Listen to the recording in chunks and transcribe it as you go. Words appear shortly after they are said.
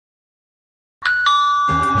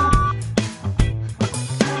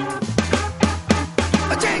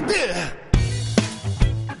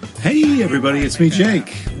Hey everybody, it's me,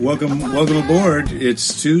 Jake. Welcome aboard.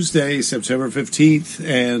 It's Tuesday, September 15th,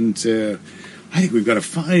 and I think we've got a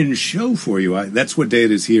fine show for you. That's what day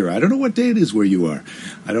it is here. I don't know what day it is where you are.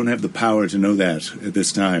 I don't have the power to know that at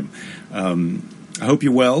this time. I hope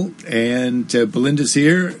you're well, and Belinda's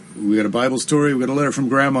here. We got a Bible story. We got a letter from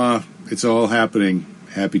Grandma. It's all happening.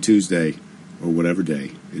 Happy Tuesday, or whatever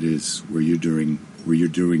day it is where you're doing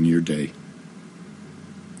your day.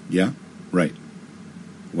 Yeah? Right.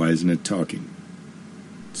 Why isn't it talking?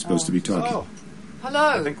 It's supposed to be talking. Oh,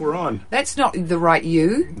 hello. I think we're on. That's not the right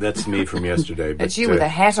you. That's me from yesterday. That's you with a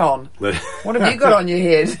hat on. What have you got on your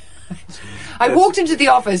head? I walked into the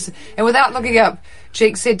office, and without looking up,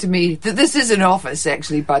 Jake said to me that this is an office,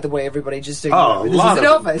 actually, by the way, everybody just doing a this lot is an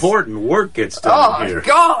of office. Important work gets done here. Oh,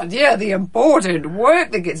 God, yeah, the important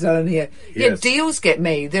work that gets done in here. Yes. Yeah, deals get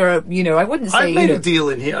made. There are, I wouldn't say... I made a deal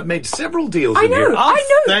in here. I made several deals in here. I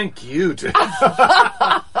know. Thank you.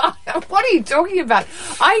 What are you talking about?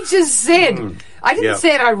 I just said... I didn't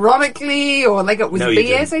say it ironically or like it was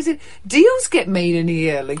BS. I said deals get made in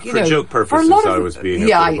here, for joke purposes. I was being a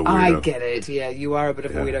bit of a weirdo. I get it. Yeah, you are a bit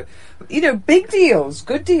of a weirdo. Big deals,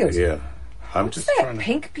 good deals. Yeah, What's that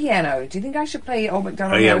pink piano? Do you think I should play Old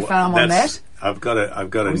MacDonald Had a Farm on that? I've got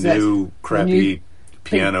a new crappy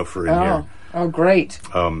piano for in here. Oh, great.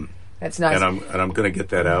 That's nice. And I'm going to get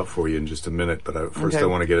that out for you in just a minute. But first, I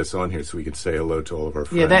want to get us on here so we can say hello to all of our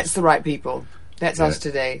friends. Yeah, that's the right people. That's us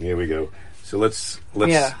today. Here we go. So let's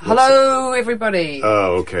hello, everybody.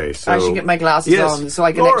 Oh, okay. So I should get my glasses on so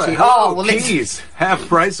I can Laura, actually. Hello, keys. Half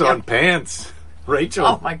price on pants. Rachel.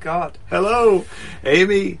 Oh my God. Hello,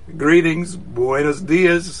 Amy. Greetings. Buenos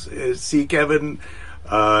dias. See Kevin.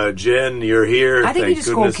 Jen, you're here. I think you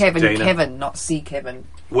just call Kevin Dana. Kevin, not C Kevin.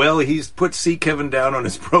 Well, he's put C. Kevin down on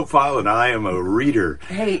his profile, and I am a reader.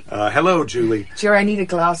 Hey. Hello, Julie. Jerry, I need a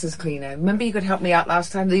glasses cleaner. Remember you could help me out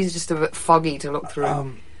last time? These are just a bit foggy to look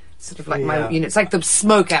through. Sort of like my, it's like the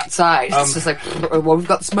smoke outside. It's just like, well, we've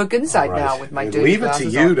got smoke inside now with my dirty glasses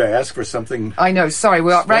Leave it to you on. to ask for something. I know, sorry.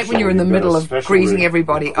 Well, right when you're in the middle of greeting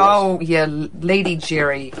everybody. Request. Oh, yeah, Lady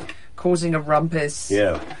Jerry causing a rumpus.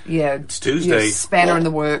 Yeah. Yeah. It's Tuesday. Spanner in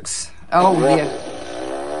the works. Oh,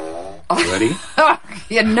 yeah. Ready?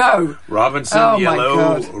 Yeah, no. Robinson,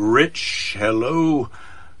 yellow. Rich, hello.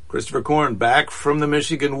 Christopher Korn, back from the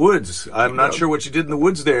Michigan woods. I'm not sure what you did in the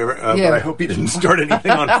woods there, but I hope you didn't start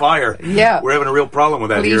anything on fire. Yeah. We're having a real problem with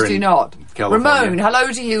that here in Please do not. California. Ramon,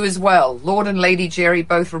 hello to you as well. Lord and Lady Jerry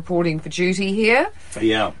both reporting for duty here.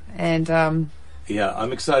 Yeah. And, yeah,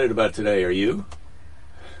 I'm excited about today. Are you?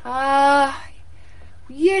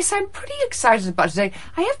 Yes, I'm pretty excited about today.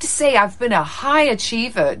 I have to say I've been a high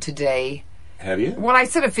achiever today. Have you? Well, I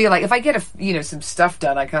sort of feel like if I get some stuff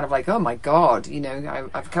done, I kind of like, oh my God,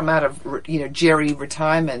 I've come out of Jerry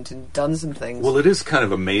retirement and done some things. Well, it is kind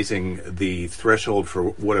of amazing the threshold for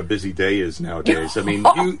what a busy day is nowadays. I mean,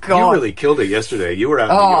 you really killed it yesterday. You were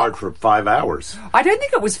out in the yard for 5 hours. I don't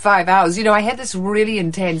think it was 5 hours. I had this really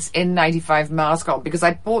intense N95 mask on because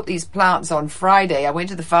I bought these plants on Friday. I went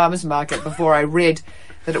to the farmer's market before I read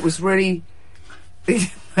that it was really...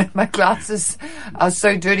 My glasses are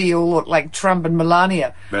so dirty you'll look like Trump and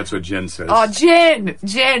Melania. That's what Jen says. Oh, Jen!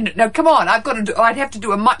 No, come on. I'd have to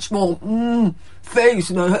do a much more face,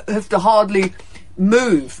 and I have to hardly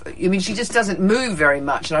move. I mean, she just doesn't move very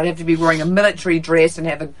much, and I'd have to be wearing a military dress and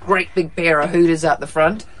have a great big pair of Hooters out the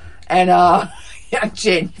front. And, yeah,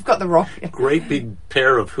 Jen, you've got the wrong... Great big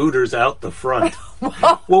pair of Hooters out the front.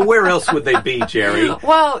 Well, where else would they be, Jerry?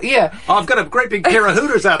 Well, yeah. Oh, I've got a great big pair of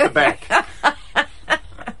Hooters out the back.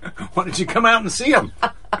 Why don't you come out and see them?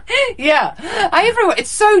 Yeah, it's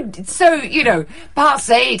so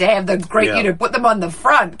passe to have the great, put them on the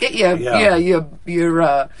front, get your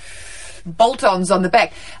bolt-ons on the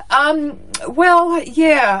back. I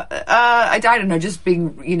don't know, just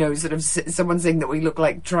being, sort of someone saying that we look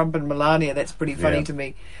like Trump and Melania, that's pretty funny to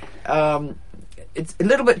me. It's a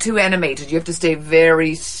little bit too animated. You have to stay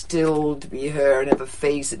very still to be her and have a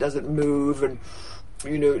face that doesn't move and...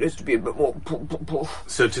 it has to be a bit more...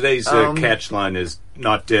 So today's catch line is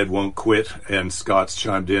not dead, won't quit, and Scott's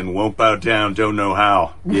chimed in, won't bow down, don't know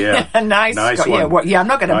how. Yeah. Nice Scott. One. I'm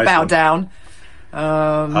not going to bow down.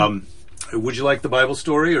 Would you like the Bible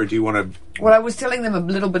story, or do you want to... Well, I was telling them a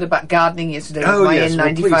little bit about gardening yesterday with my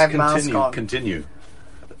N95 mask on. Continue.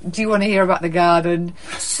 Do you want to hear about the garden?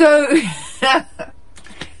 So...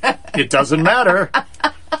 It doesn't matter.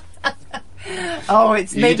 Oh,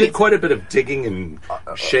 you did quite a bit of digging and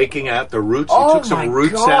shaking out the roots. You took some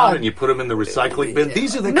roots out and you put them in the recycling bin.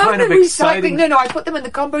 These are the kind of exciting... No, I put them in the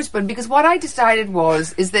compost bin because what I decided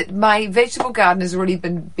is that my vegetable garden has already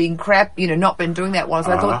been crap, not been doing that well.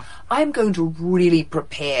 So I thought, I'm going to really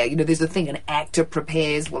prepare. You know, there's a thing, an actor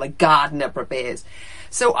prepares, well, a gardener prepares.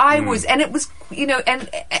 So I was, and it was, you know, and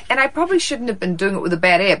I probably shouldn't have been doing it with a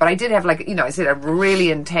bad air, but I did have, like, you know, I said a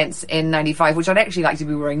really intense N95, which I'd actually like to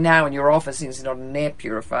be wearing now in your office, since it's not an air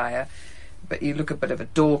purifier, but you look a bit of a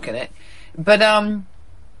dork in it. But,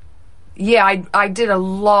 yeah, I did a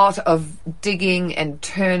lot of digging and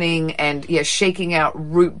turning and, yeah, shaking out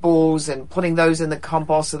root balls and putting those in the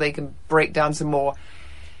compost so they can break down some more.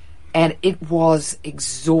 And it was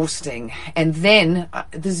exhausting. And then,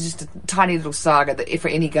 this is just a tiny little saga that for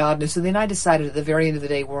any gardener. So then I decided at the very end of the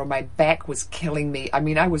day where my back was killing me. I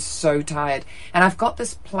mean, I was so tired. And I've got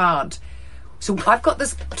this plant. So I've got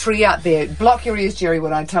this tree out there. Block your ears, Jerry,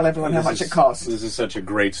 when I tell everyone how much it costs. This is such a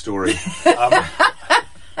great story.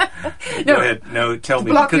 Go ahead. No, tell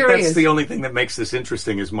me. Because that's the only thing that makes this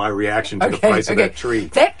interesting is my reaction to the price of that tree.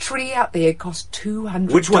 That tree out there cost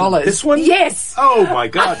 $200. Which one? This one? Yes. Oh, my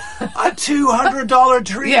God. A $200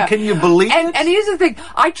 tree. Yeah. Can you believe it? And here's the thing.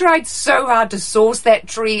 I tried so hard to source that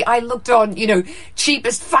tree. I looked on, you know,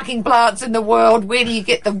 cheapest fucking plants in the world. Where do you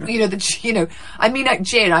get the, I mean,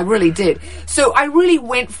 Jen, I really did. So I really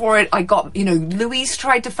went for it. I got, you know, Louise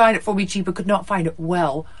tried to find it for me cheaper, could not find it.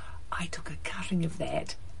 Well, I took a cutting of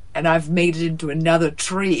that and I've made it into another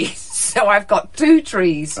tree. So I've got 2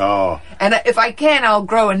 trees. Oh. And if I can, I'll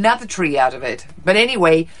grow another tree out of it. But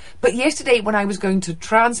anyway, yesterday when I was going to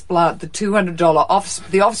transplant the $200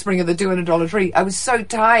 the offspring of the $200 tree, I was so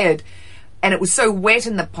tired and it was so wet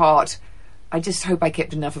in the pot. I just hope I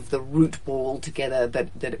kept enough of the root ball together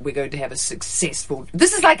that we're going to have a successful.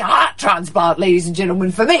 This is like a heart transplant, ladies and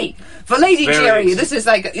gentlemen, for me, for Lady Jerry. This is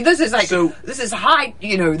high.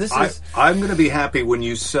 You know, I'm going to be happy when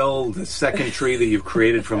you sell the second tree that you've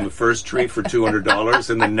created from the first tree for $200,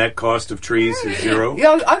 and the net cost of trees is $0.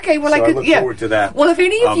 Yeah, okay. Well, so I look forward to that. Well, if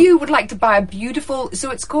any of you would like to buy a beautiful,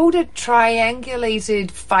 so it's called a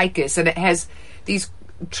triangulated ficus, and it has these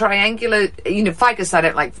triangular, you know, ficus I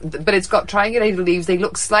don't like, but it's got triangulated leaves. They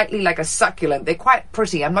look slightly like a succulent. They're quite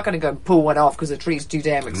pretty. I'm not going to go and pull one off because the tree's too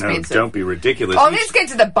damn expensive. No, don't be ridiculous. Oh, let's get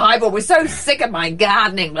to the Bible. We're so sick of my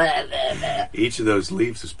gardening. Blah, blah, blah. Each of those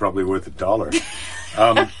leaves is probably worth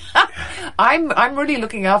 $1. I'm really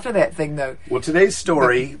looking after that thing, though. Well, today's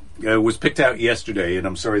story was picked out yesterday, and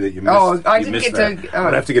I'm sorry that you missed. Oh, I didn't get that. to. I'm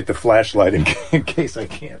gonna have to get the flashlight in case I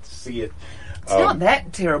can't see it. It's not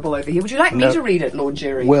that terrible over here. Would you like me to read it, Lord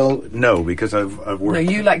Jerry? Well, no, because I've worked. No,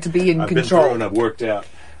 you like to be in control. I've been through and I've worked out.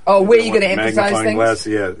 Oh, where are you going to emphasize things? Glass,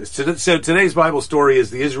 yeah. So today's Bible story is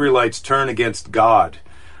the Israelites turn against God.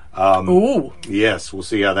 Ooh. Yes, we'll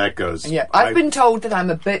see how that goes. Yeah, I've been told that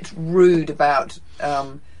I'm a bit rude about.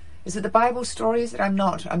 Is it the Bible story? Is it? I'm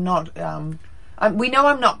not. We know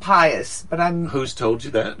I'm not pious, but I'm... Who's told you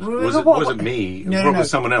that? Was it me? No. Was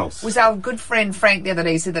someone else? It was our good friend Frank the other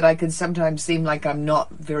day said that I could sometimes seem like I'm not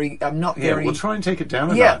very... Yeah, we'll try and take it down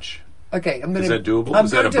a notch. Okay, I'm going to... Is that doable? Is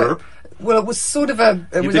that a burp? Well, it was sort of a...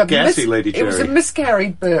 It was a gassy, Lady Jerry. It was a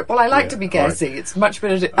miscarried burp. Well, I like to be gassy. Right. It's much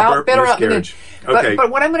better to... Out than in. Okay. But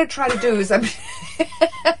what I'm going to try to do is...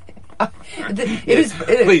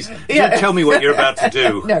 Please, tell me what you're about to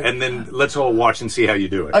do, and then let's all watch and see how you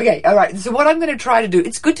do it. Okay, all right. So what I'm going to try to do,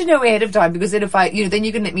 it's good to know ahead of time, because then if then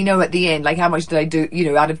you can let me know at the end, like how much did I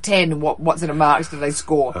do, out of 10, and what sort of marks did I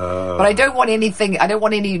score. But I don't want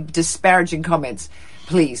any disparaging comments,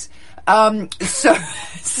 please. So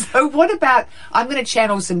what about, I'm going to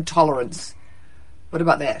channel some tolerance. What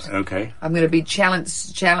about that? Okay. I'm going to be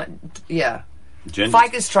challenged, yeah.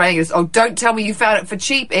 Ficus triangulus. Oh, don't tell me you found it for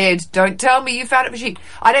cheap, Ed. Don't tell me you found it for cheap.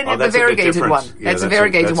 I don't have the variegated one. Yeah, that's a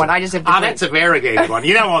variegated one. I just have. That's a variegated one.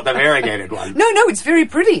 You don't want the variegated one. No, it's very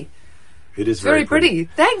pretty. It is very pretty.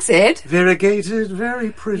 Thanks, Ed. Variegated,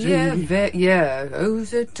 very pretty. Yeah. Oh,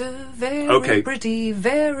 is it very pretty,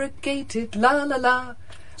 variegated, la la la.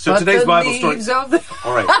 So today's Bible story.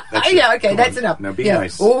 All right. That's enough. Now be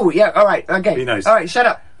nice. Oh, yeah. All right. Okay. Be nice. All right. Shut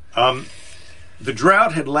up. The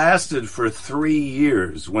drought had lasted for 3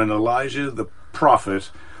 years when Elijah the prophet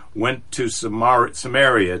went to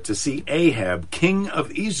Samaria to see Ahab, king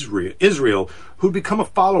of Israel, who'd become a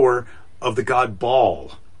follower of the god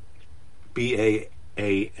Baal.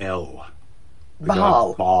 B-A-A-L.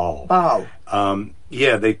 Baal.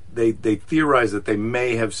 Yeah, they theorize that they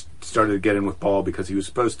may have started to get in with Baal because he was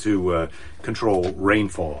supposed to control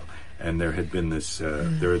rainfall, and there had been this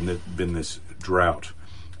drought.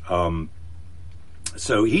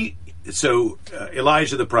 So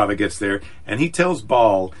Elijah the prophet gets there, and he tells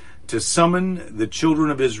Baal to summon the children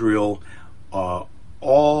of Israel,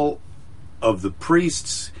 all of the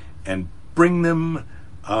priests, and bring them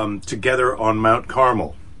together on Mount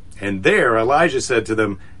Carmel. And there Elijah said to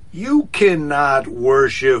them, you cannot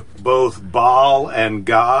worship both Baal and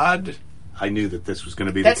God. I knew that this was going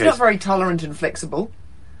to be the case. That's not very tolerant and flexible.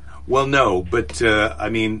 Well, no, but I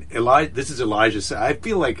mean, this is Elijah. I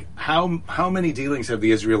feel like how many dealings have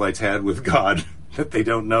the Israelites had with God that they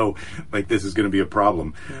don't know like this is going to be a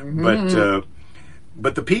problem?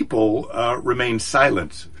 But the people remain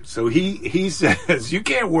silent. So he says, you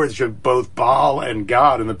can't worship both Baal and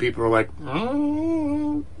God, and the people are like,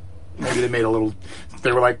 maybe they made a little.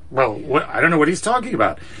 They were like, well, what? I don't know what he's talking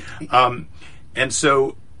about. And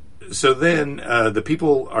so then the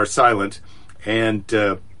people are silent,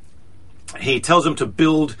 and he tells them to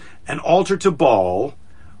build an altar to Baal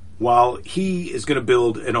while he is going to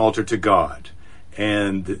build an altar to God.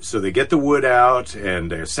 And so they get the wood out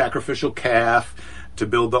and a sacrificial calf to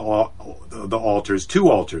build the altars, 2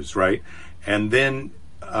 altars, right? And then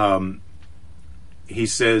he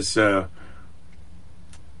says,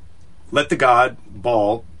 let the god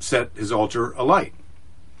Baal set his altar alight.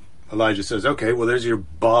 Elijah says, okay, well, there's your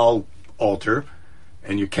Baal altar,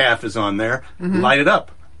 and your calf is on there. Light it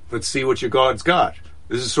up. Let's see what your God's got.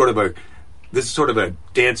 This is sort of a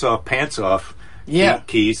dance off, pants off.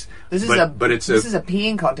 Keys. This is a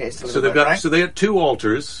peeing contest. So they've got right? So they have 2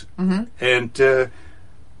 altars, and they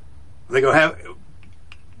go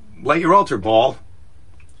light your altar, Baal.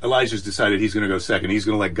 Elijah's decided he's going to go second. He's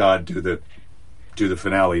going to let God do the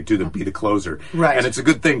finale, be the closer. Right. And it's a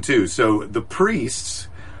good thing too. So the priests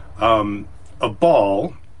of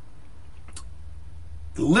Baal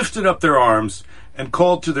lifted up their arms and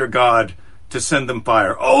called to their God to send them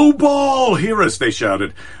fire. "Oh, Baal, hear us," they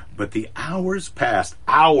shouted. But the hours passed,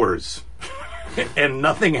 and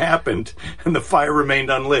nothing happened, and the fire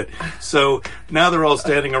remained unlit. So now they're all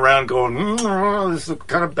standing around going, this is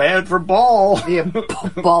kind of bad for Baal. Yeah,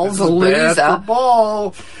 Baal's a loser. Bad for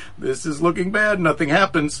Baal. This is looking bad. Nothing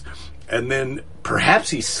happens. And then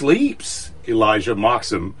perhaps he sleeps. Elijah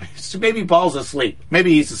mocks him. So maybe Baal's asleep.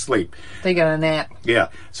 Maybe he's asleep. Taking a nap. Yeah.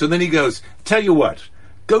 So then he goes, tell you what.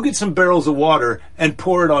 Go get some barrels of water and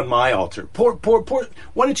pour it on my altar. Pour.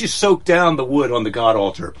 Why don't you soak down the wood on the God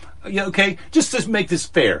altar? Yeah, okay? Just to make this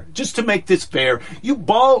fair. You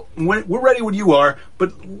Baal, we're ready when you are,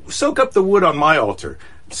 but soak up the wood on my altar.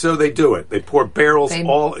 So they do it. They pour barrels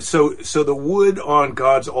so the wood on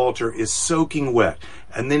God's altar is soaking wet.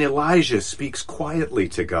 And then Elijah speaks quietly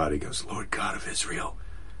to God. He goes, Lord God of Israel,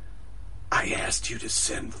 I asked you to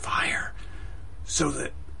send fire so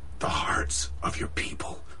that the hearts of your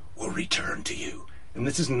people will return to you. And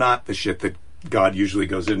this is not the shit that God usually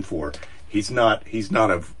goes in for. He's not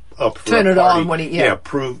up for turn a it party. On when he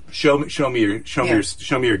Show me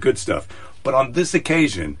your good stuff. But on this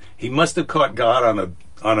occasion, he must have caught God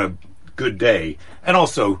on a good day. And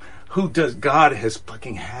also, God has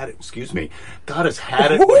fucking had it. Excuse me. God has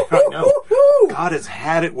had it. God has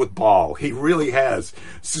had it with Baal. He really has.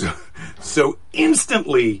 So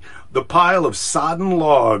instantly, the pile of sodden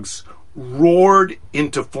logs roared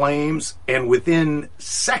into flames, and within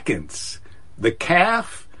seconds, the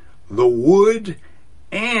calf, the wood,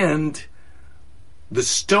 and the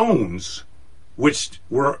stones which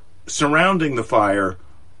were surrounding the fire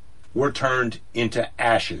were turned into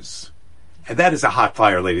ashes. And that is a hot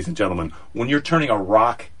fire, ladies and gentlemen. When you're turning a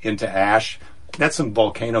rock into ash, that's some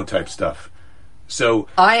volcano type stuff. So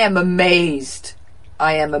I am amazed.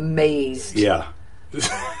 Yeah.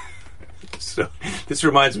 So this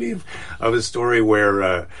reminds me of a story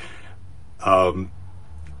where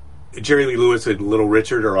Jerry Lee Lewis and Little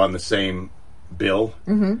Richard are on the same bill,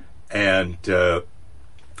 and they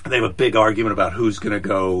have a big argument about who's going to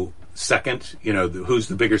go second. You know, who's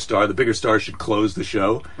the bigger star? The bigger star should close the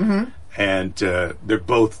show, and they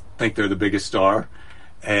both think they're the biggest star,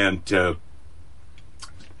 and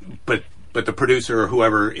but the producer or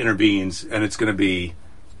whoever intervenes, and it's going to be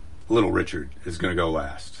Little Richard is going to go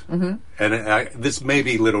last. And this may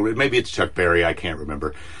be maybe it's Chuck Berry, I can't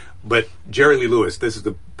remember. But Jerry Lee Lewis,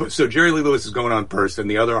 so Jerry Lee Lewis is going on first, and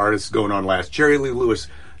the other artist is going on last. Jerry Lee Lewis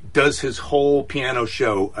does his whole piano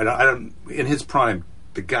show. In his prime,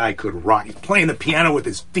 the guy could rock. He's playing the piano with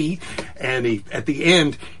his feet, and at the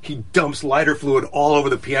end, he dumps lighter fluid all over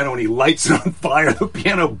the piano, and he lights it on fire. The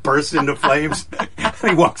piano bursts into flames.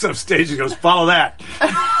 He walks off stage and goes, "Follow that."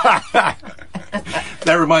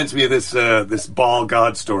 That reminds me of this Baal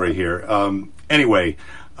God story here. Anyway.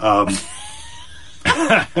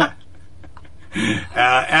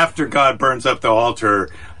 After God burns up the altar,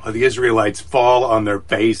 the Israelites fall on their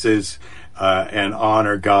faces and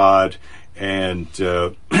honor God. And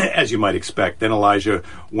as you might expect, then Elijah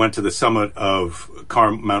went to the summit of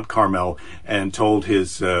Mount Carmel and told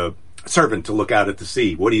his servant to look out at the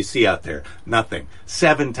sea. What do you see out there? Nothing.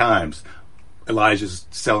 7 times. Elijah's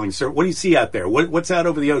selling, sir, what do you see out there? What's out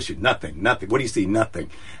over the ocean? Nothing. What do you see? Nothing.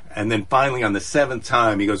 And then finally on the 7th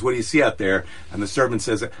time, he goes, what do you see out there? And the servant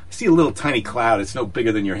says, I see a little tiny cloud. It's no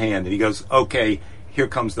bigger than your hand. And he goes, okay, here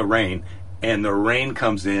comes the rain. And the rain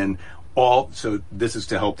comes in. So this is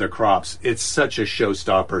to help their crops. It's such a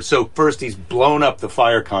showstopper. So first he's blown up the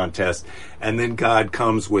fire contest, and then God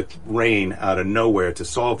comes with rain out of nowhere to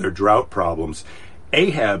solve their drought problems.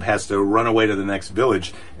 Ahab has to run away to the next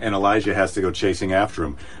village, and Elijah has to go chasing after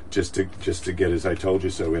him just to get his I told you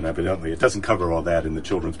so in. Evidently, it doesn't cover all that in the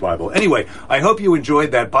children's Bible. Anyway, I hope you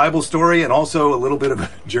enjoyed that Bible story and also a little bit of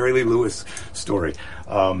a Jerry Lee Lewis story.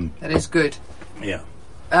 That is good. Yeah.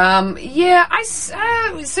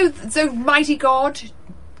 So Mighty God,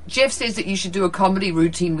 Jeff says that you should do a comedy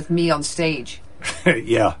routine with me on stage.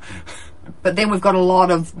 Yeah. But then we've got a lot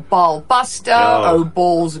of Baal Buster, Great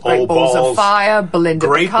Balls of Fire, Belinda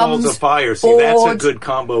Great Becomes, Balls of Fire. See, that's a good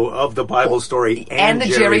combo of the Bible story and the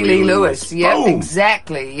Jerry Lee Lewis. Yep, Boom.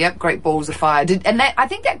 exactly. Yep, Great Balls of Fire. I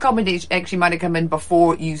think that comedy actually might have come in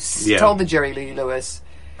before you told the Jerry Lee Lewis.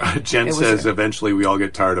 Jen says eventually we all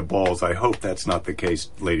get tired of balls. I hope that's not the case,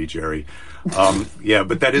 Lady Jerry. Yeah,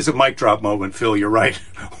 but that is a mic drop moment, Phil. You're right.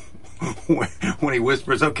 When he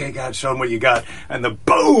whispers, okay, God, show him what you got. And the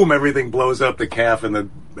boom, everything blows up, the calf and the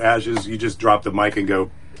ashes. You just drop the mic and go,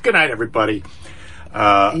 good night, everybody.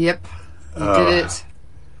 Yep, you did it.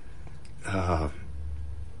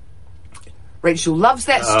 Rachel loves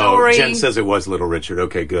that story. Jen says it was Little Richard.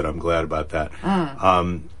 Okay, good. I'm glad about that.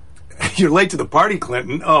 You're late to the party,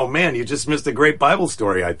 Clinton. Oh, man, you just missed a great Bible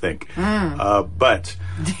story, I think. But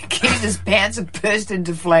Jesus' pants have burst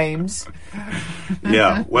into flames.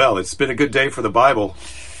 Yeah, well, it's been a good day for the Bible.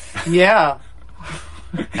 Yeah.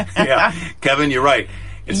 Yeah, Kevin, you're right.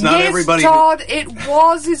 It's not everybody. Todd, it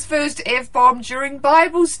was his first F-bomb during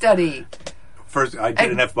Bible study. First, I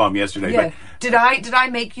did an F-bomb yesterday. Yeah. But Did I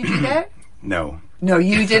make you do that? No. No,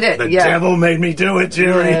 you did it. The devil made me do it,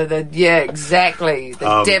 Jerry. Yeah, exactly.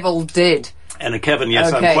 The devil did. And Kevin,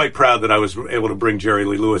 yes, okay. I'm quite proud that I was able to bring Jerry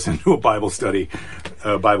Lee Lewis into a Bible study,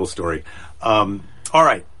 Bible story. All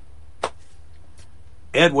right.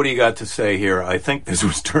 Ed, what do you got to say here? I think this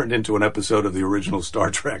was turned into an episode of the original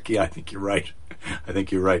Star Trek. Yeah, I think you're right.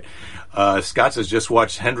 Scott says, just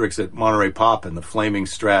watched Hendrix at Monterey Pop, and the flaming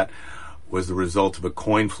Strat was the result of a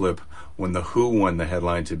coin flip when the Who won the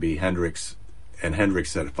headline to be Hendrix. And Hendrix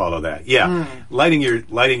said, follow that. Yeah, lighting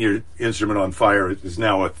your instrument on fire is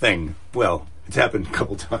now a thing. Well, it's happened a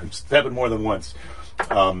couple times. It's happened more than once.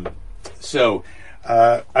 So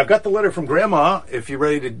I've got the letter from Grandma. If you're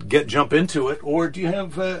ready to jump into it, or do you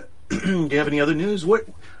have do you have any other news? Do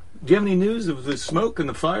you have any news of the smoke and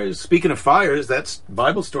the fires? Speaking of fires, that's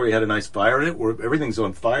Bible story had a nice fire in it. Where everything's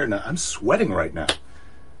on fire now. I'm sweating right now.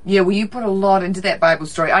 Yeah, well, you put a lot into that Bible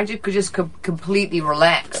story. I could just completely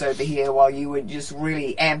relax over here while you were just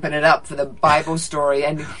really amping it up for the Bible story.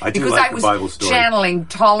 And because I was channeling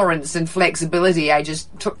tolerance and flexibility, I just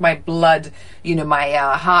took my blood, my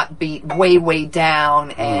heartbeat way, way down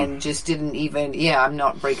and just didn't even, I'm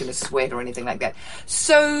not breaking a sweat or anything like that.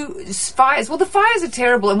 So fires, well, the fires are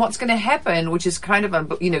terrible. And what's going to happen, which is kind of,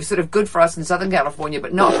 sort of good for us in Southern California,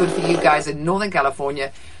 but not good for you guys in Northern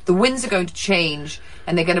California, the winds are going to change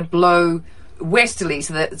and they're going to blow westerly,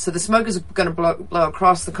 so the smoke is going to blow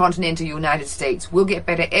across the continental United States. We'll get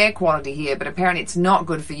better air quality here, but apparently it's not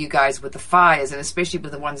good for you guys with the fires, and especially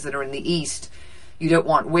with the ones that are in the east. You don't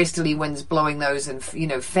want westerly winds blowing those and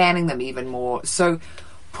fanning them even more. So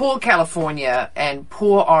poor California and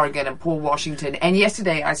poor Oregon and poor Washington. And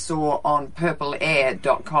yesterday I saw on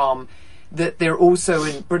purpleair.com that they're also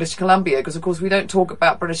in British Columbia, because of course we don't talk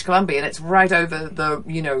about British Columbia, and it's right over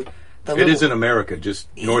the it is in America, just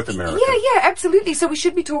North America. Yeah, absolutely. So we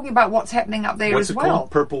should be talking about what's happening up there as well. What's it called?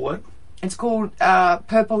 Purple what? It's called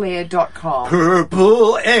purpleair.com.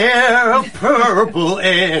 Purple air.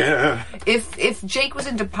 If Jake was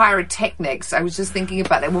into pyrotechnics, I was just thinking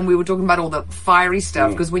about that when we were talking about all the fiery stuff,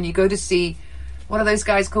 because when you go to see one of those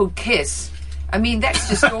guys called Kiss, I mean, that's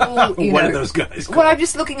just all, What are those guys called? Well, I'm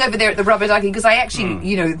just looking over there at the rubber ducky, because I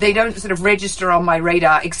actually, they don't sort of register on my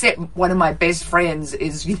radar, except one of my best friends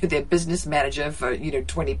is, their business manager for,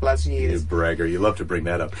 20 plus years. You bragger. You love to bring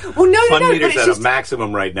that up. Well, no, Fun meter's at a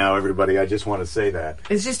maximum right now, everybody. I just want to say that.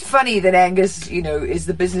 It's just funny that Angus, is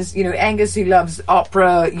the business, Angus who loves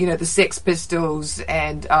opera, the Sex Pistols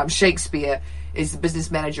and Shakespeare is the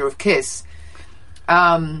business manager of Kiss.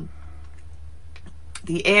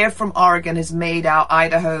 The air from Oregon has made our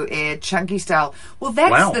Idaho air chunky style. Well,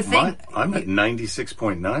 that's the thing. I'm at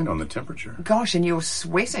 96.9 on the temperature. Gosh, and you're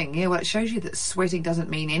sweating. Yeah, well, it shows you that sweating doesn't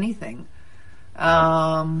mean anything.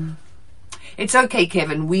 It It's okay,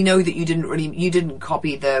 Kevin. We know that you didn't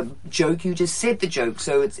copy the joke. You just said the joke,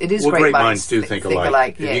 so it is great minds do think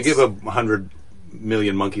alike. Yes. If you give 100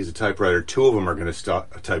 million monkeys a typewriter, 2 of them are going to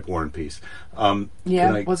type War and Peace.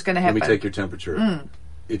 What's going to happen? Let me take your temperature.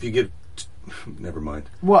 If you give, never mind.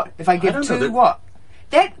 What if I give 2? What?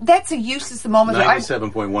 That's a useless thermometer.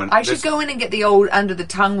 97.1. I should go in and get the old under the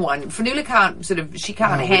tongue one. Fanula can't she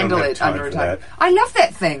can't handle it under her tongue. I love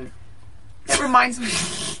that thing. That reminds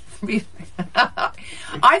me.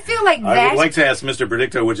 I feel like that. I would like to ask Mr.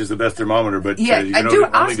 Predicto which is the best thermometer, but you can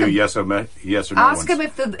only do yes or no. Ask him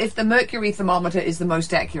if the mercury thermometer is the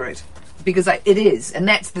most accurate, because it is, and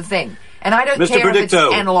that's the thing. And I don't Mr. care Predicto, if it's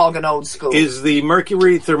analog and old school. Is the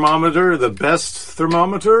mercury thermometer the best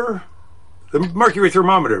thermometer? The mercury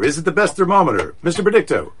thermometer, is it the best thermometer? Mr.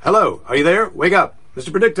 Predicto, hello, are you there? Wake up. Mr.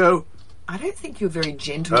 Predicto. I don't think you're very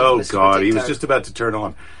gentle. Oh, Mr. God, Predicto. he was just about to turn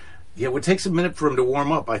on. Yeah, it takes a minute for him to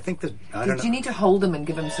warm up. I think that, I don't know. You need to hold him and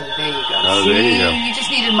give him some, there you go. Oh, there you go. You just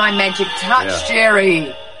needed my magic touch,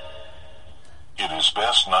 Jerry. It is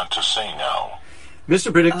best not to say now. Mr.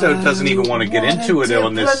 Predicto doesn't even want to get into it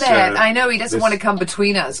on this. I know he doesn't want to come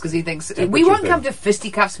between us because he thinks we won't come to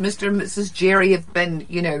fisticuffs. Mr. and Mrs. Jerry have been,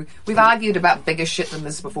 we've argued about bigger shit than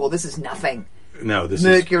this before. This is nothing. No, this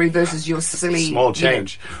Mercury is versus your silly small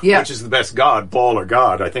change. Yeah. Which is the best God, Baal or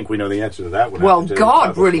God? I think we know the answer to that one. Well,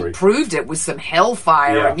 God really proved it with some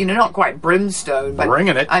hellfire, and not quite brimstone, but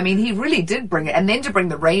bringing it. I mean, he really did bring it, and then to bring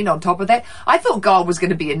the rain on top of that, I thought God was going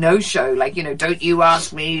to be a no-show. Like, don't you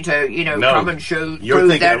ask me to, come and prove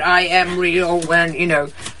that I am real when,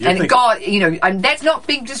 and God, and that's not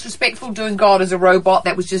being disrespectful doing God as a robot.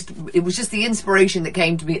 It was just the inspiration that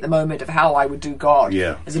came to me at the moment of how I would do God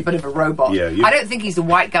as a bit of a robot. Yeah, I don't think he's a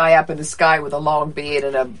white guy up in the sky with a long beard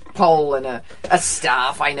and a pole and a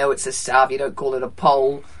staff. I know it's a staff. You don't call it a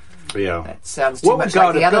pole. Yeah. That sounds too much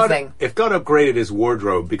like the other thing. If God upgraded his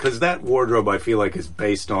wardrobe, because that wardrobe I feel like is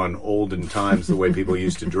based on olden times, the way people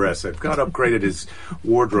used to dress. If God upgraded his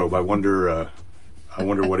wardrobe, I wonder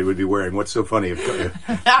what he would be wearing. What's so funny? Think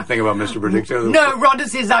about Mr. Predicto. No, Rhonda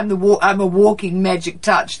says I'm a walking magic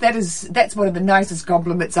touch. That's one of the nicest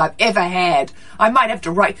compliments I've ever had. I might have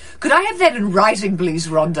to write. Could I have that in writing, please,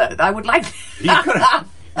 Rhonda? I would like.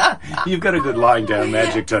 You've got a good line down,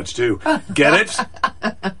 magic touch too. Get it?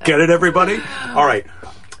 Get it, everybody? All right.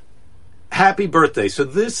 Happy birthday. So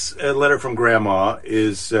this letter from Grandma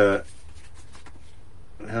is.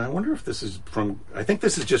 I wonder if this is from... I think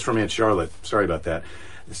this is just from Aunt Charlotte. Sorry about that.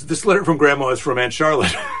 This letter from Grandma is from Aunt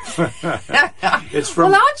Charlotte. It's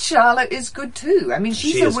from... Well, Aunt Charlotte is good too. I mean,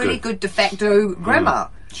 she's a really good de facto grandma.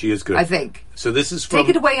 She is good. I think. So this is from... Take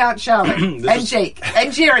it away, Aunt Charlotte. And Jake.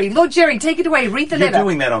 And Jerry. Lord Jerry, take it away. Read the letter. You're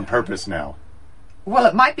doing that on purpose now. Well,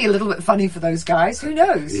 it might be a little bit funny for those guys. Who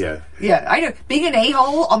knows? Yeah. Yeah, I know. Being an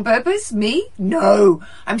a-hole on purpose? Me? No.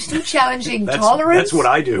 I'm still challenging tolerance. That's what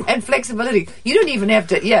I do. And flexibility. You don't even have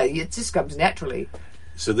to... Yeah, it just comes naturally.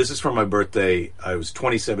 So this is from my birthday. I was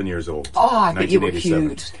 27 years old. Oh, I bet you were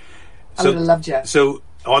cute. I would have loved you. So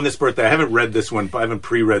on this birthday, I haven't read this one. I haven't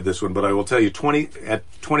pre-read this one, but I will tell you, at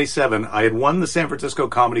 27, I had won the San Francisco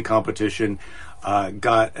comedy competition,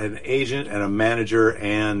 got an agent and a manager,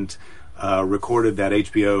 and... recorded that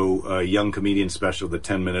HBO Young Comedian special, the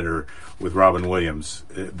 10-minuter with Robin Williams.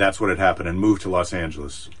 That's what had happened, and moved to Los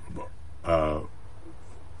Angeles. And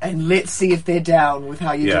let's see if they're down with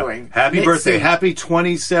how you're doing. Happy birthday. Happy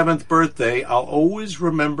 27th birthday. I'll always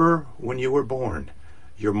remember when you were born.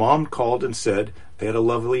 Your mom called and said they had a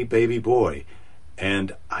lovely baby boy.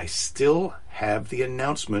 And I still have the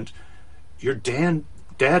announcement your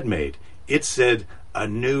dad made. It said a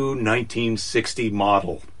new 1960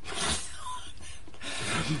 model.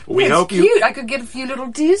 It's cute. I could get a few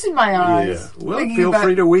little tears in my eyes. Yeah. Well, feel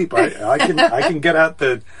free to weep. I can get out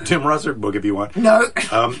the Tim Russert book if you want. No.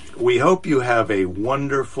 We hope you have a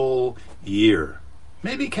wonderful year.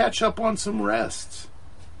 Maybe catch up on some rest.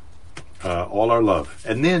 All our love.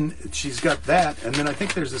 And then she's got that. And then I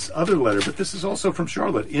think there's this other letter, but this is also from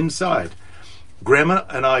Charlotte. Inside. Grandma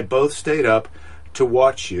and I both stayed up to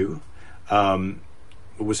watch you.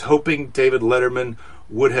 Was hoping David Letterman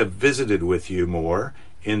would have visited with you more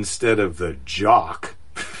instead of the jock.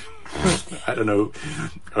 I don't know.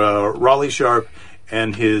 Raleigh Sharp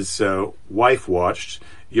and his wife watched.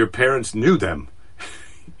 Your parents knew them.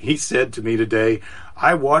 He said to me today,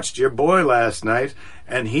 I watched your boy last night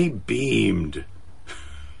and he beamed.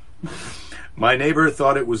 My neighbor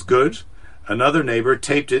thought it was good. Another neighbor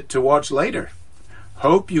taped it to watch later.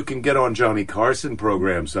 Hope you can get on Johnny Carson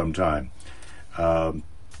program sometime. And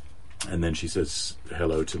then she says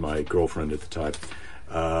hello to my girlfriend at the time.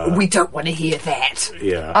 We don't want to hear that.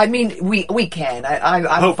 Yeah. I mean, we can.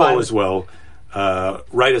 I hope all is well.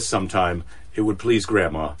 write us sometime. It would please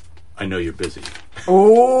Grandma. I know you're busy.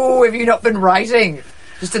 Oh, have you not been writing?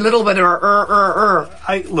 Just a little bit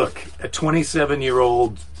of Look, a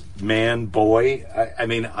 27-year-old man, boy. I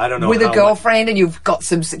mean, I don't know. With a girlfriend, and you've got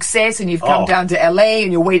some success, and you've come down to LA,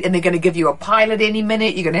 and and they're going to give you a pilot any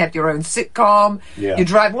minute. You're going to have your own sitcom. Yeah. You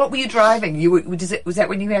drive. What were you driving? Was that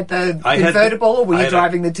when you had the convertible, or were you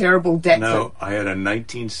driving the terrible Datsun? No, I had a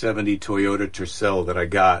 1970 Toyota Tercel that I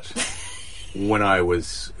got when I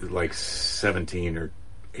was like 17 or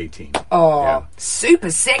 18. Oh, yeah. Super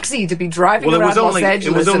sexy to be driving around Los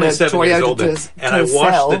Angeles. It was only 7 years old, and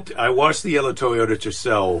Tercel. I washed the yellow Toyota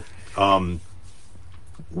Tercel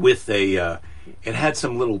with a. It had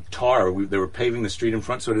some little tar. They were paving the street in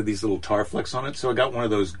front, so it had these little tar flecks on it. So I got one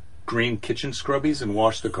of those green kitchen scrubbies and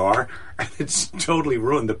washed the car. It's totally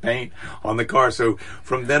ruined the paint on the car. So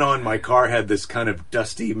from then on, my car had this kind of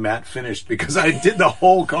dusty matte finish because I did the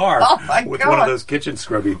whole car with one of those kitchen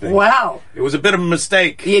scrubby things. Wow. It was a bit of a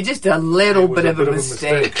mistake. Yeah, just a little bit of a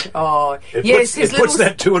mistake. Oh, yes. It puts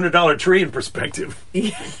that $200 tree in perspective.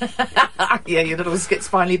 Yeah, your little skit's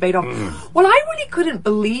finally paid off. Well, I really couldn't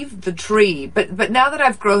believe the tree, but now that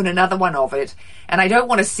I've grown another one of it, and I don't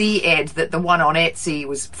want to see, Ed, that the one on Etsy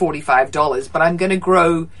was $45, but I'm going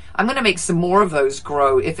to make some more of those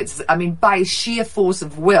grow by sheer force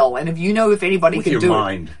of will. And if anybody with can your do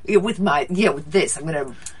mind. it. With this, I'm going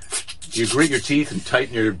to... Do you grit your teeth and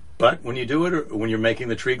tighten your butt when you do it, or when you're making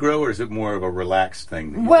the tree grow, or is it more of a relaxed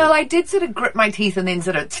thing? Well, I did sort of grit my teeth and then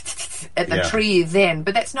sort of at the tree then,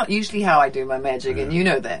 but that's not usually how I do my magic, and you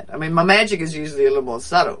know that. I mean, my magic is usually a little more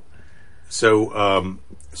subtle.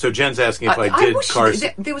 So Jen's asking if I did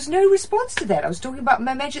Carson. There was no response to that. I was talking about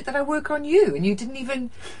my magic that I work on you, and you didn't even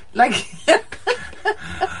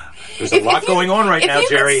There's a lot going on right now,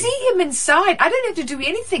 Jerry. If you could see him inside, I don't have to do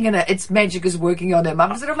anything, and it's magic is working on him.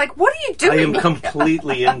 I'm sort of like, what are you doing? I am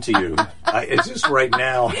completely into you. It's just right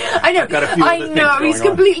now. I know. I've got a few other things going he's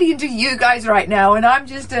completely into you guys right now, and I'm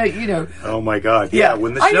just, Oh my God! Yeah,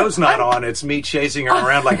 when the show's not on, it's me chasing her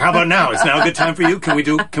around. Like, how about now? Is now a good time for you? Can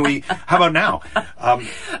we? How about now?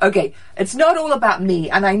 Okay, it's not all about me,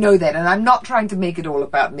 and I know that, and I'm not trying to make it all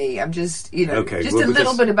about me. I'm just, just a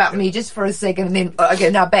little bit about me, just for a second, and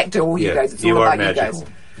then now back to all you guys. It's all about magical.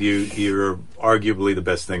 You guys. You're arguably the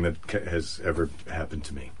best thing that has ever happened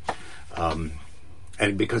to me,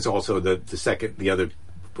 and because also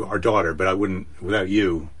our daughter. But I wouldn't without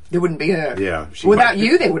you. There wouldn't be her. Yeah, without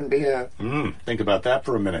you, there wouldn't be her. Think about that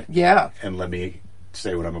for a minute. Yeah, and let me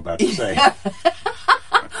say what I'm about to say.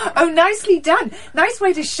 Oh, nicely done. Nice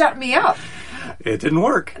way to shut me up. It didn't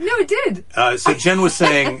work. No, it did. So Jen was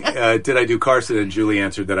saying, did I do Carson? And Julie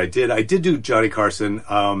answered that I did. I did do Johnny Carson.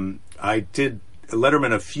 I did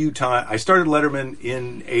Letterman a few times. I started Letterman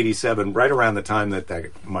in '87, right around the time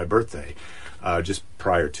that my birthday, just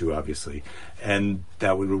prior to, obviously. And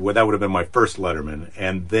that would have been my first Letterman.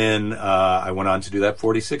 And then I went on to do that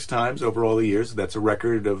 46 times over all the years. That's a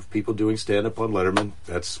record of people doing stand-up on Letterman.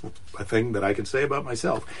 That's a thing that I can say about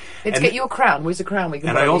myself. Let's get you a crown. Where's the crown? We can.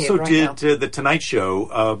 And I also did The Tonight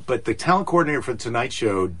Show, but the talent coordinator for The Tonight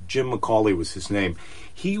Show, Jim McCauley was his name.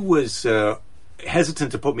 He was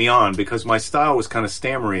hesitant to put me on because my style was kind of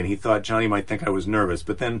stammery, and he thought Johnny might think I was nervous.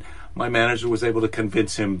 But then my manager was able to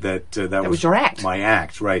convince him that that was your act. My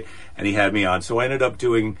act, right? And he had me on. So I ended up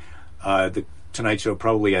doing The Tonight Show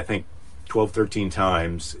probably, I think, 12, 13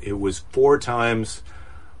 times. It was 4 times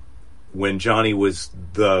when Johnny was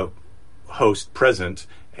the host present,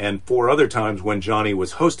 and 4 other times when Johnny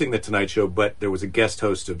was hosting The Tonight Show, but there was a guest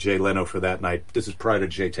host of Jay Leno for that night. This is prior to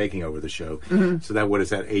Jay taking over the show. Mm-hmm. So that what is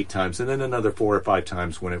that 8 times, and then another 4 or 5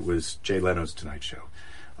 times when it was Jay Leno's Tonight Show.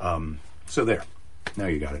 So there. Now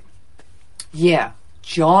you got it. Yeah.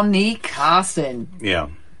 Johnny Carson. Yeah.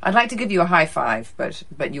 I'd like to give you a high five, but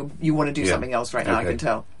you want to do something else right now, okay. I can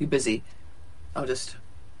tell. You're busy. I'm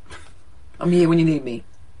here when you need me.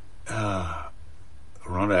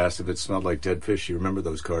 Rhonda asked if it smelled like dead fish. You remember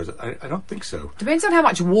those cars? I don't think so. Depends on how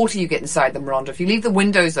much water you get inside them, Rhonda. If you leave the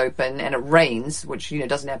windows open and it rains, which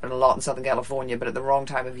doesn't happen a lot in Southern California, but at the wrong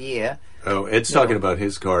time of year. Oh, Ed's talking about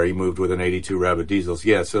his car. He moved with an 82 Rabbit Diesels.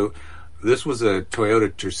 Yeah, so this was a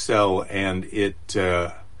Toyota Tercel, and it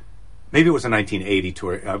maybe it was a 1980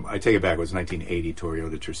 Toyota. I take it back. It was a 1980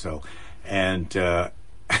 Toyota Tercel, and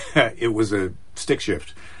it was a stick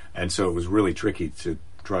shift, and so it was really tricky to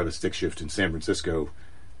drive a stick shift in San Francisco.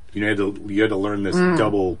 You had to learn this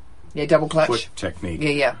double clutch foot technique.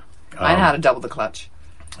 Yeah. I know how to double the clutch.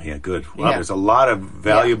 Yeah, good. Wow, there's a lot of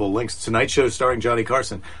valuable links. Tonight Show starring Johnny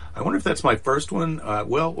Carson. I wonder if that's my first one.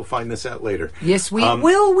 Well, we'll find this out later. Yes, we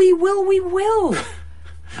will. We will.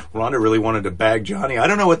 Rhonda really wanted to bag Johnny. I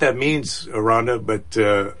don't know what that means, Rhonda, but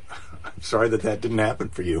I'm sorry that didn't happen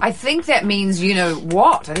for you. I think that means, you know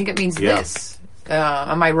what? I think it means this.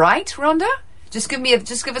 Am I right, Rhonda? Just give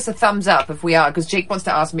us a thumbs up if we are, because Jake wants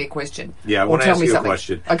to ask me a question. Yeah, I want to ask you a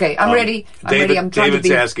question. Okay, I'm ready. David's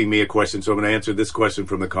asking me a question, so I'm going to answer this question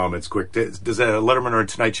from the comments quick. Does a Letterman or a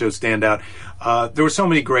Tonight Show stand out? There were so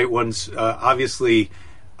many great ones. Obviously,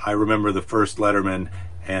 I remember the first Letterman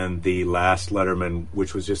and the last Letterman,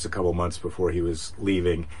 which was just a couple months before he was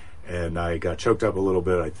leaving, and I got choked up a little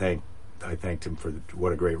bit. I thanked him for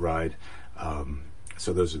what a great ride.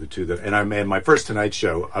 So those are the two and I made my first Tonight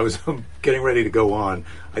Show. I was getting ready to go on.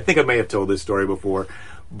 I think I may have told this story before,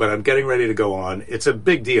 but I'm getting ready to go on. It's a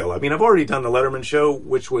big deal. I mean, I've already done the Letterman Show,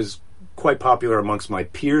 which was quite popular amongst my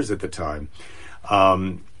peers at the time.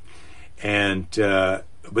 But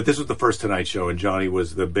this was the first Tonight Show, and Johnny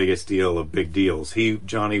was the biggest deal of big deals.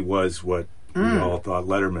 Johnny was what we all thought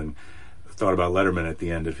about Letterman at the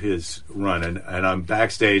end of his run, and I'm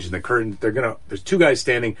backstage, and the curtain, there's two guys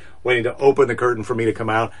standing waiting to open the curtain for me to come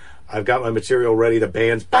out. I've got my material ready, the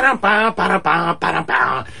band's ba-dum-ba, ba-dum-ba,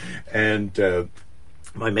 ba-dum-ba, and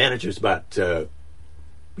my manager's about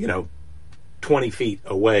 20 feet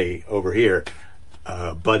away over here.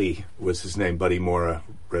 Buddy was his name, Buddy Mora,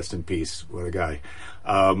 rest in peace, what a guy.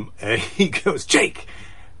 And he goes, Jake,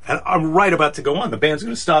 and I'm right about to go on. The band's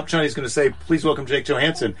going to stop. Johnny's going to say, please welcome Jake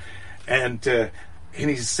Johansson. And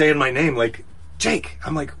he's saying my name like, Jake.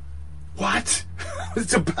 I'm like, what?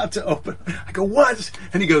 It's about to open. I go, what?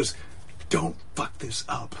 And he goes, don't fuck this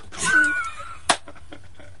up.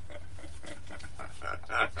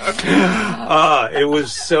 It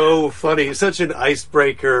was so funny. Such an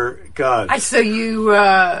icebreaker. God. So you,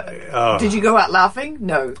 did you go out laughing?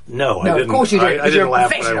 No, I didn't. Of course you didn't. I didn't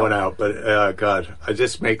laugh when I went out, but God,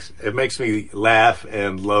 it makes me laugh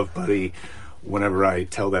and love Buddy whenever I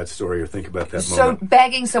tell that story or think about that moment. So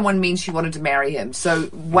bagging someone means she wanted to marry him. So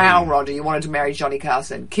wow, Rhonda, you wanted to marry Johnny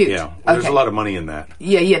Carson. Cute. Yeah, there's a lot of money in that.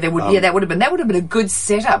 Yeah, that would have been a good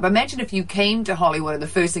setup. Imagine if you came to Hollywood and the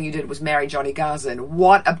first thing you did was marry Johnny Carson.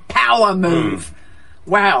 What a power move!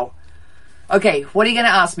 Wow. Okay, what are you going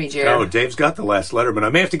to ask me, Jerry? Oh, Dave's got the last letter, but I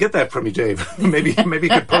may have to get that from you, Dave. maybe you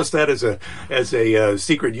could post that as a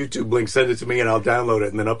secret YouTube link. Send it to me, and I'll download it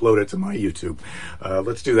and then upload it to my YouTube.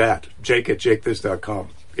 Let's do that. Jake at jakethis.com.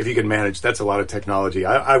 If you can manage, that's a lot of technology.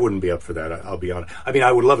 I wouldn't be up for that. I'll be honest. I mean,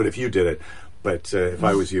 I would love it if you did it, but if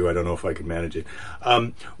I was you, I don't know if I could manage it.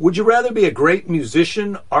 Would you rather be a great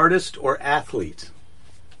musician, artist, or athlete?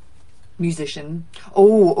 Musician.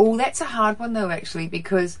 Oh, that's a hard one though, actually,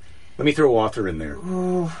 because. Let me throw author in there.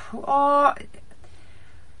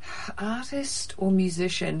 Artist or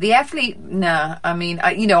musician? The athlete, nah. I mean,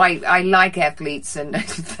 I like athletes and I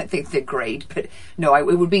think they're great, but no,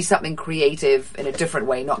 it would be something creative in a different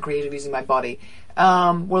way, not creative using my body.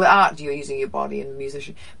 Well, art, you're using your body, and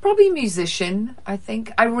musician. Probably musician, I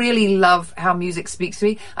think. I really love how music speaks to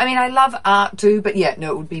me. I mean, I love art too, but yeah,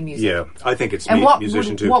 no, it would be music. Yeah, I think it's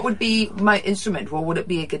musician too. What would be my instrument? Well, would it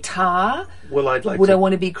be a guitar? Well, I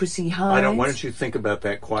want to be Chrissy Hines? Why don't you think about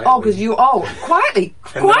that quietly? Quietly.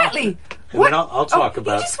 What? And then I'll talk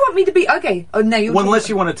about. You just want me to be okay? Oh no, you. Well, unless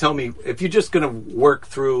you want to tell me, if you're just going to work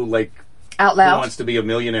through like out loud, Who Wants to Be a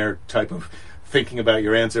Millionaire type of thinking about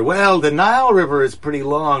your answer. Well, the Nile River is pretty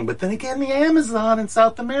long, but then again, the Amazon in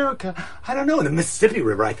South America, I don't know. And the Mississippi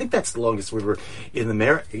River, I think that's the longest river in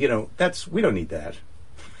America. We don't need that.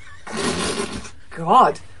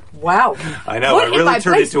 God. Wow. I know. I really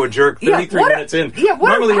turned into a jerk 33 minutes in. Yeah,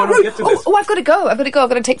 normally when we get to this. I've got to go. I've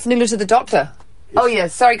got to take Fanula to the doctor.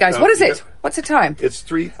 Sorry guys. What is it? What's the time? It's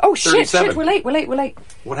 3:37. Oh shit, we're late.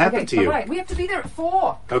 What happened to you? Right. We have to be there at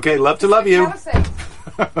 4. Okay, love to love you.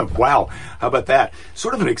 Wow, how about that?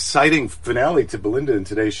 Sort of an exciting finale to Belinda in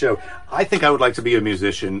today's show. I think I would like to be a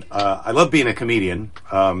musician. I love being a comedian,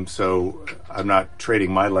 so I'm not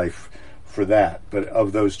trading my life for that. But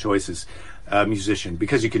of those choices, musician,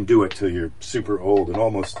 because you can do it till you're super old and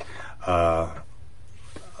almost...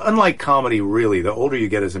 unlike comedy, really, the older you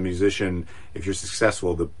get as a musician, if you're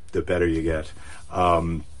successful, the better you get.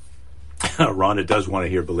 Rhonda does want to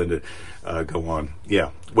hear Belinda go on. Yeah,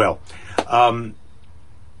 well...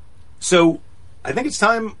 So I think it's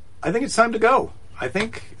time. I think it's time to go. I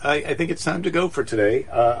think it's time to go for today.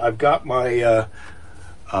 I've got my.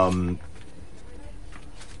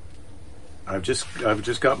 I've just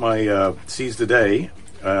got my Seize the Day,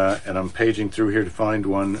 and I'm paging through here to find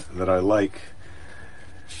one that I like.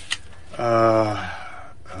 All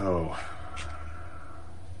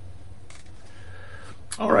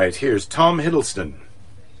right. Here's Tom Hiddleston.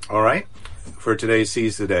 All right, for today's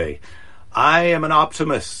Seize the Day. I am an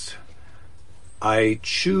optimist. I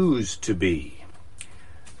choose to be.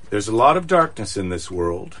 There's a lot of darkness in this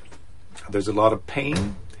world. There's a lot of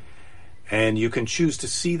pain. And you can choose to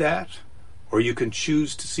see that, or you can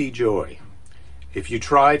choose to see joy. If you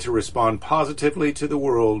try to respond positively to the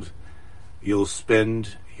world, you'll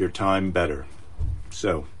spend your time better.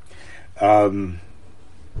 So,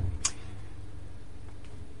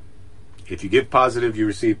 if you give positive, you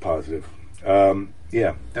receive positive.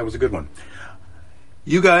 Yeah, that was a good one.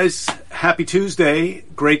 You guys, happy Tuesday.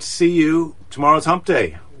 Great to see you. Tomorrow's hump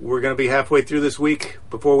day. We're going to be halfway through this week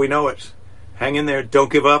before we know it. Hang in there.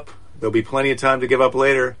 Don't give up. There'll be plenty of time to give up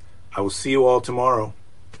later. I will see you all tomorrow.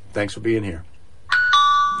 Thanks for being here.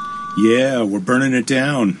 Yeah, we're burning it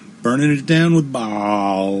down. Burning it down with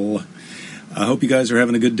Baal. I hope you guys are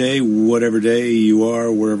having a good day, whatever day you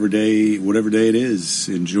are, whatever day it is.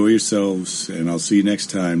 Enjoy yourselves, and I'll see you next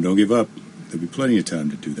time. Don't give up. There'll be plenty of time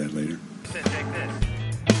to do that later.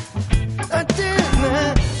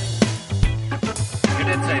 You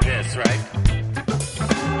did say this, right?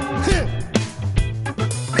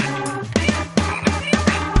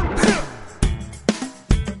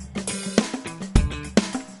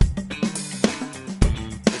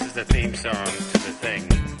 This is the theme song to the thing.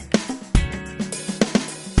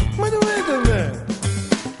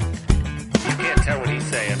 You can't tell what he's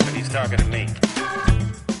saying, but he's talking to me.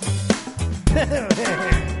 If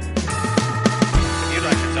you'd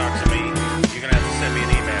like to talk to me, you're going to have to send me an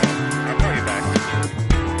email. I'll call you back.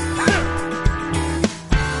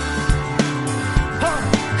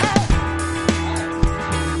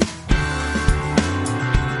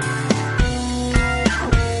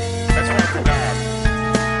 That's all for God.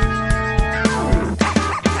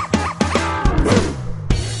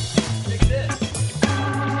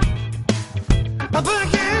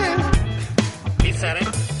 He said it.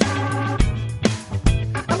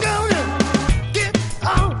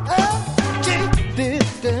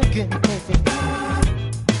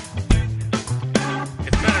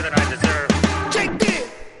 It's better than I deserve. Take this!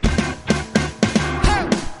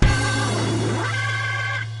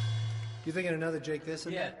 You thinking another Jake this?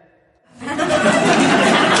 Yeah.